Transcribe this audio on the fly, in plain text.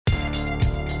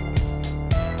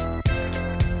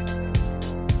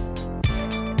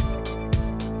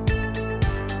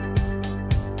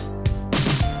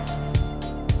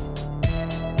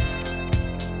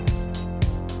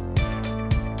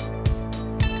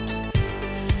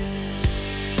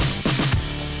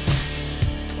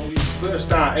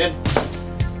dart in,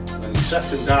 and then your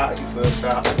second dart at your first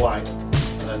dart's flying,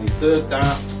 and then your third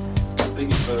dart at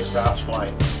your first dart's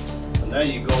flying. And there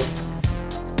you go,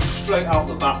 straight out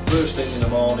the back, first thing in the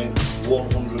morning,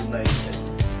 180.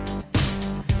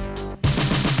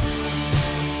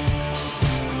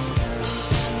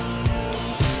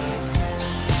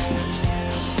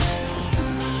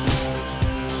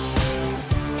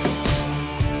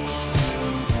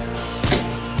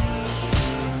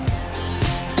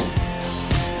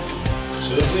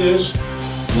 Certainly is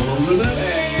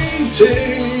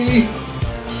 180.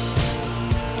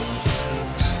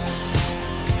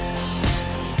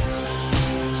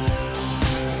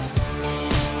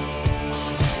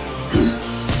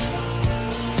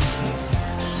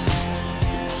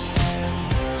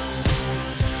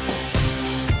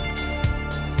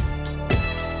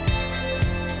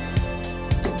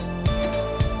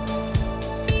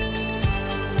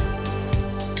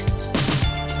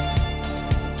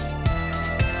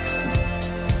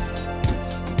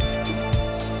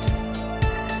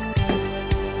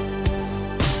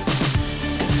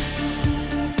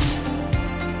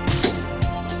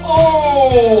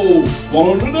 Oh,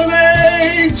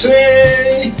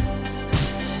 180!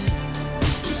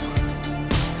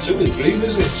 2 and 3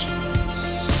 visits.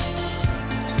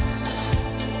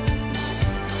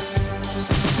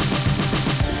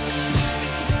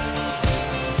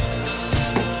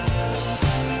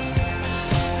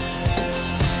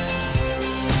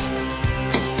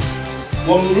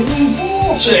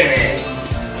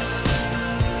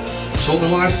 $140.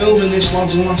 Totally live filming this,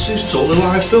 lads and lasses, totally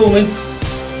live filming.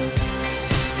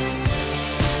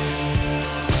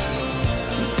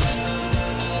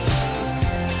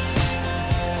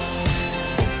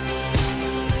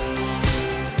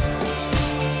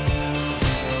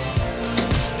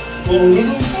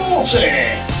 $140,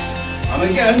 and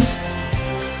again.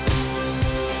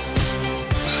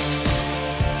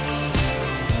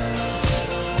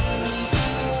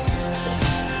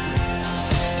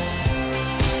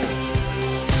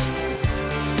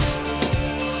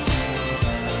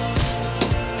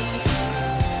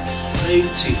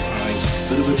 $85,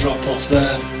 bit of a drop off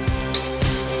there,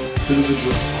 bit of a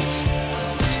drop off.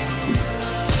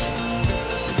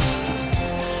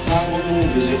 Right, one more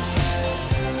visit.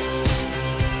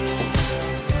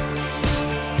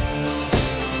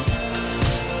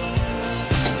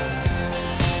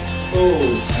 Oh,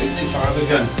 85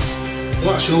 again.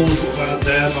 Well, that shows what I've had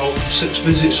there, about 6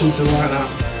 visits, something like that.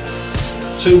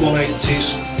 2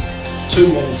 180s, 2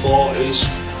 140s.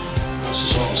 That's the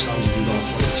sort of standard you've got to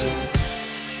play to.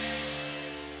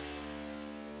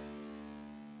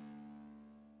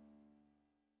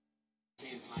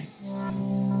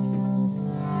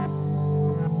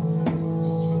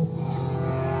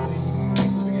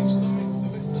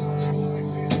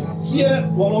 Yeah,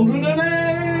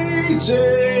 180.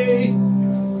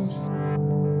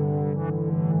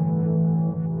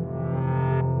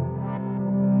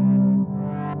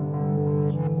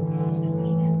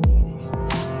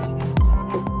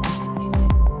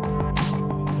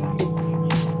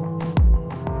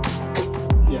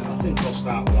 Yeah, I think I'll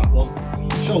start with that one.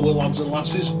 So we'll, lads and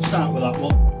lasses, start with that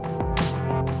one.